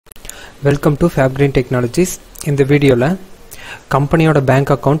Welcome to FabGreen Technologies. In the video la company oda bank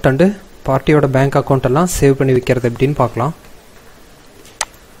account and party oda bank account alla save பண்ணி வைக்கிறது எப்படின்னு பார்க்கலாம்.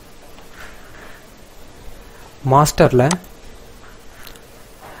 மாஸ்டர்ல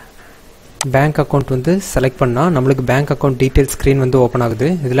bank account வந்து select பண்ணா நமக்கு bank account details screen வந்து open ஆகுது.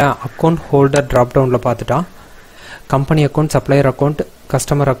 இதுல account holder drop downல பார்த்துட்டா company account, supplier account,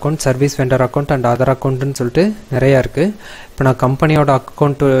 customer account, service vendor account and other account ன்னு சொல்லிட்டு நிறைய இருக்கு. இப்போ நான் கம்பெனியோட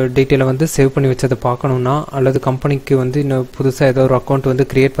அக்கவுண்ட் டீடைலை வந்து சேவ் பண்ணி வச்சதை பார்க்கணும்னா அல்லது கம்பெனிக்கு வந்து இன்னும் புதுசாக ஏதோ ஒரு அக்கவுண்ட் வந்து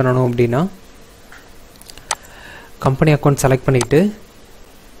கிரியேட் பண்ணணும் அப்படின்னா கம்பெனி அக்கவுண்ட் செலக்ட் பண்ணிட்டு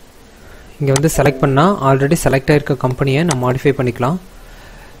இங்கே வந்து செலக்ட் பண்ணால் ஆல்ரெடி செலக்ட் ஆகிருக்க கம்பெனியை நான் மாடிஃபை பண்ணிக்கலாம்.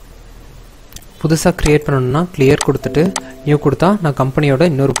 புதுசாக க்ரியேட் பண்ணணும்னா கிளியர் கொடுத்துட்டு நியூ கொடுத்தா நான் கம்பெனியோட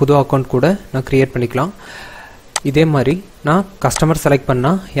இன்னொரு புது அக்கௌண்ட் கூட நான் க்ரியேட் பண்ணிக்கலாம். இதே மாதிரி நான் கஸ்டமர் செலக்ட்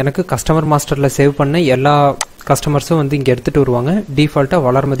பண்ணால் எனக்கு கஸ்டமர் மாஸ்டரில் சேவ் பண்ண எல்லா கஸ்டமர்ஸும் வந்து இங்கே எடுத்துகிட்டு வருவாங்க. டிஃபால்ட்டாக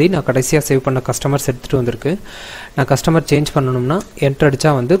வளர்மதி நான் கடைசியாக சேவ் பண்ண கஸ்டமர்ஸ் எடுத்துகிட்டு வந்திருக்கு. நான் கஸ்டமர் சேஞ்ச் பண்ணணும்னா என்ட்ரு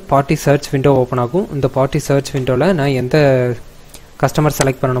அடித்தா வந்து பார்ட்டி சர்ச் விண்டோ ஓப்பன் ஆகும். இந்த பார்ட்டி சர்ச் விண்டோவில் நான் எந்த கஸ்டமர்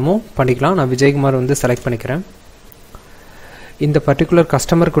செலக்ட் பண்ணணுமோ பண்ணிக்கலாம். நான் விஜயகுமார் வந்து செலக்ட் பண்ணிக்கிறேன். இந்த பர்டிகுலர்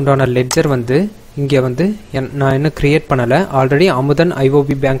கஸ்டமருக்கு உண்டான லெட்ஜர் வந்து இங்கே வந்து நான் இன்னும் க்ரியேட் பண்ணலை. Already Amudhan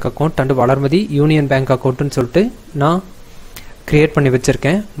IOB bank account and Valarmathi union bank அக்கௌண்ட்டுன்னு சொல்லிட்டு நான் க்ரியேட் பண்ணி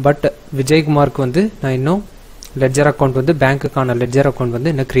வச்சுருக்கேன். பட் விஜயகுமாருக்கு வந்து நான் இன்னும் லெட்ஜர் அக்கௌண்ட் வந்து பேங்க்குக்கான லெட்ஜர் அக்கௌண்ட்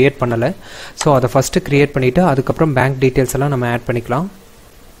வந்து இன்னும் க்ரியேட் பண்ணலை. ஸோ அதை ஃபஸ்ட்டு க்ரியேட் பண்ணிவிட்டு அதுக்கப்புறம் பேங்க் டீட்டெயில்ஸ் எல்லாம் நம்ம ஆட் பண்ணிக்கலாம்.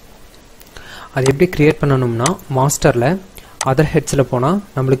 அது எப்படி க்ரியேட் பண்ணணும்னா மாஸ்டரில் அதர் ஹெட்ஸில் போனால்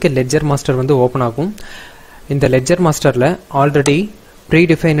நம்மளுக்கு லெட்ஜர் மாஸ்டர் வந்து ஓப்பன் ஆகும். இந்த லெட்ஜர் மாஸ்டரில் ஆல்ரெடி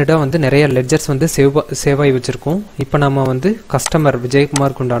ப்ரீடிஃபைன்டாக வந்து நிறைய லெட்ஜர்ஸ் வந்து சேவ் ஆகி வச்சுருக்கோம். இப்போ நம்ம வந்து கஸ்டமர்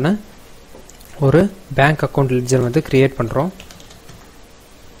விஜயகுமாருக்கு உண்டான ஒரு பேங்க் அக்கௌண்ட் லெட்ஜர் வந்து க்ரியேட் பண்ணுறோம்.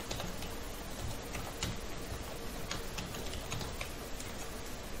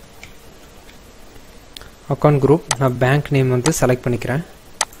 அக்கௌண்ட் குரூப் நான் பேங்க் நேம் வந்து செலக்ட் பண்ணிக்கிறேன்.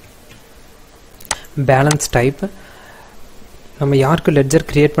 பேலன்ஸ் டைப் நம்ம யாருக்கு லெட்ஜர்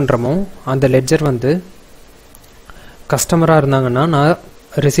க்ரியேட் பண்ணுறோமோ அந்த லெட்ஜர் வந்து கஸ்டமராக இருந்தாங்கன்னா நான்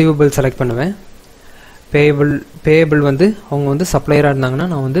ரிசீவபிள் செலக்ட் பண்ணுவேன். பேயபிள் வந்து அவங்க வந்து சப்ளையராக இருந்தாங்கன்னா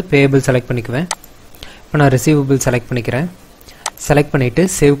நான் வந்து பேயபிள் செலக்ட் பண்ணிக்குவேன். இப்போ நான் ரிசீவபிள் செலக்ட் பண்ணிக்கிறேன். செலக்ட் பண்ணிவிட்டு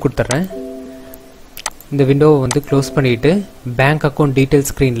சேவ் கொடுத்துட்றேன். இந்த விண்டோவை வந்து க்ளோஸ் பண்ணிவிட்டு பேங்க் அக்கௌண்ட் டீட்டெயில்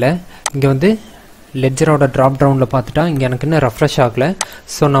ஸ்க்ரீனில் இங்கே வந்து லெட்ஜரோட ட்ராப் டவுனில் பார்த்துட்டா இங்கே எனக்கு இன்னும் ரெஃப்ரெஷ் ஆகலை.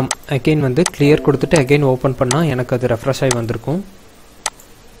 ஸோ நான் அகெயின் வந்து கிளியர் கொடுத்துட்டு அகெயின் ஓப்பன் பண்ணால் எனக்கு அது ரெஃப்ரெஷ் ஆகி வந்திருக்கும்.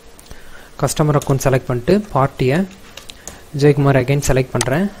 கஸ்டமர் அக்கௌண்ட் செலக்ட் பண்ணிட்டு பார்ட்டியை விஜயகுமார் அகைன் செலக்ட்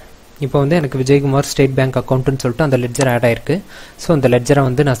பண்ணுறேன். இப்போ வந்து எனக்கு விஜயகுமார் ஸ்டேட் பேங்க் அக்கௌண்ட்டுன்னு சொல்லிட்டு அந்த லெட்ஜர் ஆட் ஆயிருக்கு. ஸோ அந்த லெட்ஜரை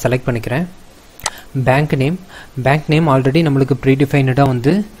வந்து நான் செலக்ட் பண்ணிக்கிறேன். பேங்க் நேம் ஆல்ரெடி நம்மளுக்கு ப்ரீடிஃபைன்டாக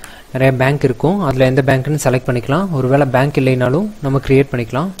வந்து நிறைய பேங்க் இருக்கும். அதில் எந்த பேங்க்னு செலக்ட் பண்ணிக்கலாம். ஒருவேளை பேங்க் இல்லைனாலும் நம்ம க்ரியேட்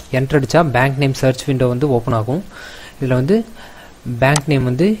பண்ணிக்கலாம். என்ட்ரு அடித்தா பேங்க் நேம் சர்ச் விண்டோ வந்து ஓப்பன் ஆகும். இதில் வந்து பேங்க் நேம்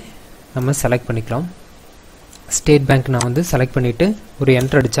வந்து நம்ம செலக்ட் பண்ணிக்கலாம். ஸ்டேட் பேங்க் நான் வந்து செலக்ட் பண்ணிவிட்டு ஒரு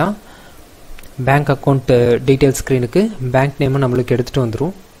என்ட்ரு அடித்தா பேங்க் அக்கௌண்ட் டீட்டெயில் ஸ்க்ரீனுக்கு பேங்க் நேமை நம்மளுக்கு எடுத்துகிட்டு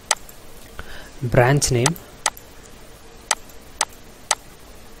வந்துடும். Branch name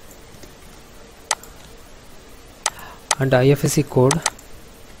and IFSC code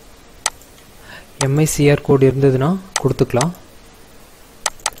MICR code இருந்ததுன்னா கொடுத்துக்கலாம்.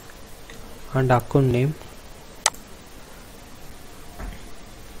 அண்ட் அக்கௌண்ட்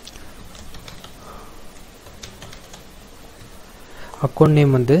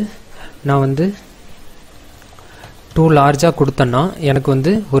நேம் வந்து நான் வந்து டூ லார்ஜாக கொடுத்தேன்னா எனக்கு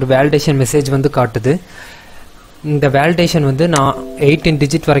வந்து ஒரு வேலிடேஷன் மெசேஜ் வந்து காட்டுது. இந்த வேலிடேஷன் வந்து நான் 18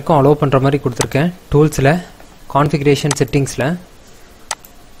 டிஜிட் வரைக்கும் அலோவ் பண்ணுற மாதிரி கொடுத்துருக்கேன். டூல்ஸில் கான்ஃபிகரேஷன் செட்டிங்ஸில்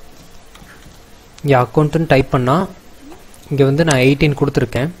இங்கே அக்கௌண்ட்டுன்னு டைப் பண்ணால் இங்கே வந்து நான் 18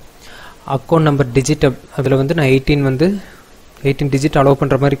 கொடுத்துருக்கேன். அக்கௌண்ட் நம்பர் டிஜிட் அதில் வந்து நான் 18 டிஜிட் அலோவ்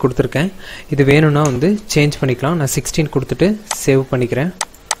பண்ணுற மாதிரி கொடுத்துருக்கேன். இது வேணும்னா வந்து சேஞ்ச் பண்ணிக்கலாம். நான் 16 கொடுத்துட்டு சேவ் பண்ணிக்கிறேன்.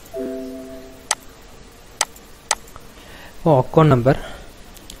 அக்கௌண்ட் நம்பர்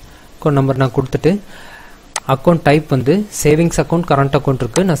நான் கொடுத்துட்டு அக்கௌண்ட் டைப் வந்து சேவிங்ஸ் அக்கௌண்ட் கரண்ட் அக்கௌண்ட்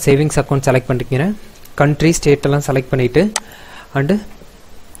இருக்குது. நான் சேவிங்ஸ் அக்கௌண்ட் செலக்ட் பண்ணிக்கிறேன். கண்ட்ரி ஸ்டேட்டெல்லாம் செலக்ட் பண்ணிவிட்டு அண்டு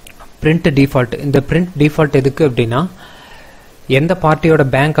பிரிண்ட் டிஃபால்ட். இந்த பிரிண்ட் டிஃபால்ட் எதுக்கு அப்படின்னா எந்த பார்ட்டியோட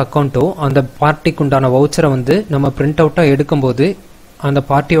பேங்க் அக்கௌண்ட்டோ அந்த பார்ட்டிக்கு உண்டான வவுச்சரை வந்து நம்ம பிரிண்ட் அவுட்டாக எடுக்கும்போது அந்த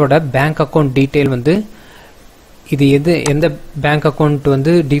பார்ட்டியோட பேங்க் அக்கௌண்ட் டீட்டெயில் வந்து இது எந்த பேங்க் அக்கௌண்ட்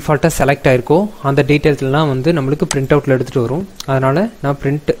வந்து டிஃபால்ட்டாக செலக்ட் ஆயிருக்கோ அந்த டீட்டெயில்ஸ்லாம் வந்து நம்மளுக்கு பிரிண்ட் அவுட்டில் எடுத்துகிட்டு வரும். அதனால் நான்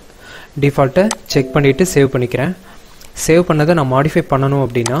பிரிண்ட் டிஃபால்ட்டை செக் பண்ணிவிட்டு சேவ் பண்ணிக்கிறேன். சேவ் பண்ணதை நான் மாடிஃபை பண்ணணும்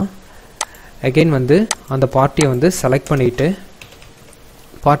அப்படின்னா அகெயின் வந்து அந்த பார்ட்டியை வந்து செலக்ட் பண்ணிவிட்டு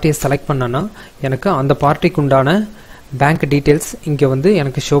பார்ட்டியை செலக்ட் பண்ணனா எனக்கு அந்த பார்ட்டிக்கு உண்டான பேங்க் டீட்டெயில்ஸ் இங்கே வந்து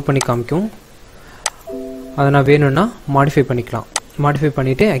எனக்கு ஷோ பண்ணி காமிக்கும். அதை நான் வேணும்னா மாடிஃபை பண்ணிக்கலாம். மாடிஃபை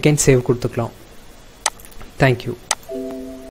பண்ணிவிட்டு அகைன் சேவ் கொடுத்துக்கலாம். தேங்க்யூ.